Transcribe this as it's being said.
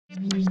So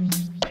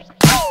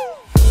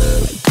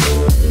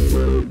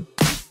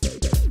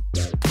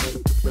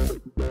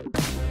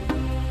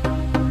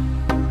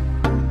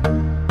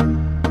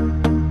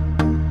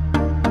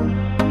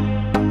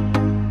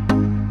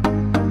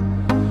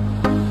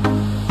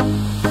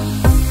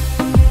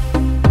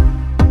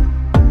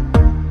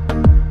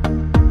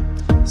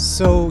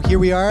here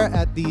we are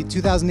at the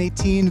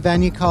 2018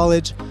 Vanier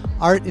College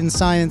Art and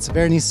Science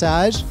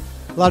Vernissage.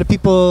 A lot of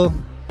people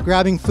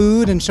grabbing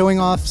food and showing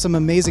off some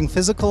amazing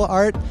physical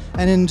art.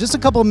 And in just a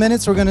couple of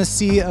minutes, we're going to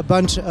see a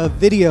bunch of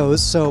videos,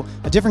 so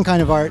a different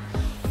kind of art,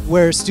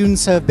 where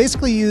students have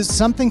basically used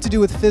something to do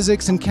with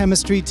physics and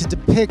chemistry to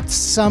depict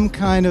some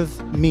kind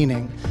of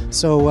meaning.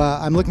 So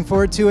I'm looking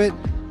forward to it,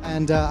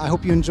 and I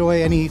hope you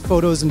enjoy any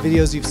photos and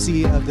videos you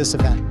see of this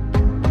event.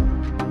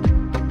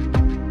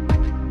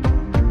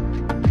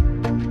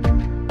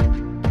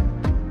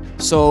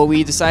 So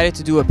we decided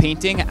to do a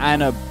painting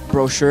and a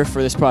brochure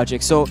for this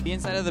project. So the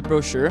inside of the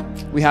brochure,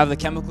 we have the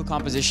chemical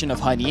composition of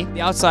honey. The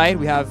outside,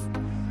 we have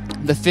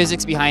the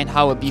physics behind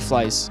how a bee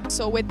flies.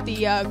 So with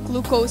the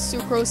glucose,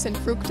 sucrose, and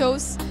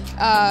fructose,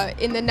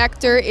 in the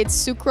nectar it's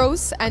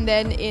sucrose, and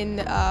then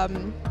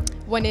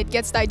when it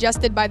gets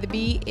digested by the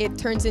bee, it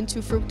turns into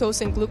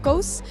fructose and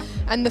glucose.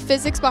 And the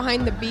physics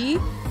behind the bee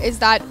is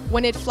that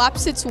when it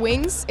flaps its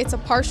wings, it's a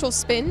partial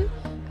spin,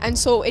 and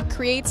so it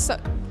creates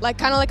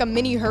kind of like a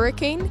mini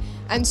hurricane.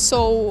 And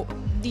so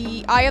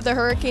the eye of the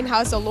hurricane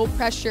has a low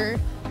pressure,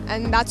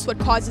 and that's what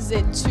causes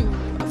it to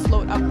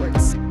float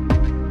upwards.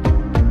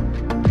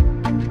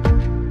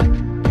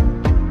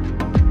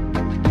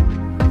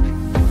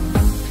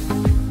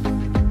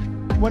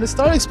 When a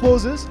star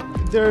explodes,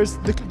 there's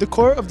the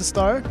core of the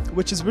star,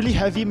 which is really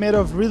heavy, made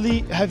of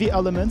really heavy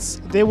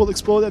elements. They will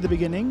explode at the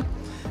beginning,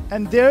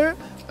 and they're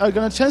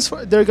going to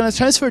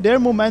transfer their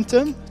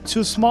momentum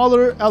to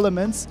smaller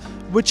elements,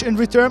 which in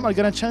return are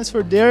going to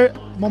transfer their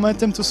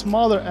momentum to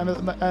smaller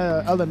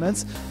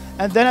elements.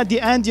 And then at the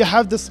end, you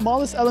have the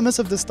smallest elements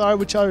of the star,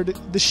 which are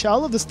the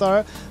shell of the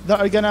star, that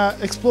are going to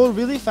explode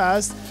really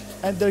fast,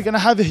 and they're going to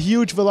have a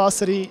huge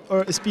velocity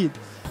or speed.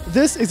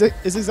 This is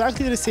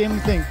exactly the same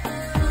thing.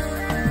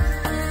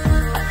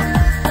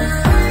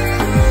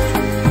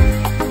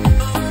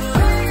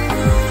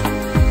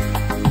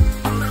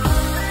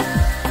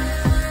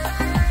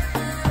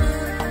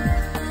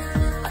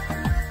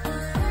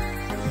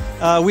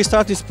 We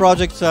started this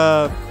project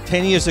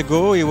 10 years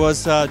ago. It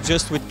was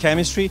just with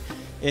chemistry,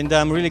 and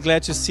I'm really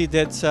glad to see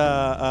that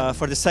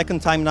for the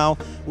second time now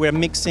we're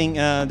mixing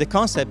the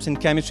concepts in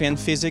chemistry and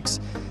physics,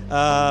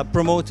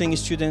 promoting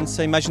students'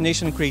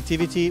 imagination and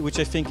creativity, which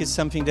I think is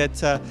something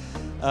that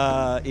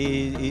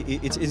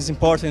it is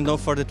important, you know,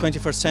 for the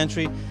 21st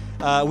century.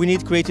 We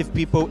need creative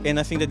people, and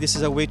I think that this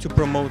is a way to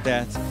promote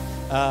that.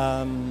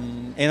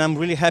 And I'm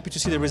really happy to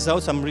see the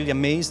results. I'm really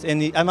amazed,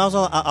 and I'm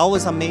also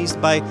always amazed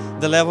by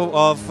the level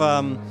of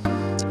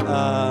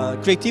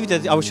creativity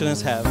that our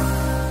students have.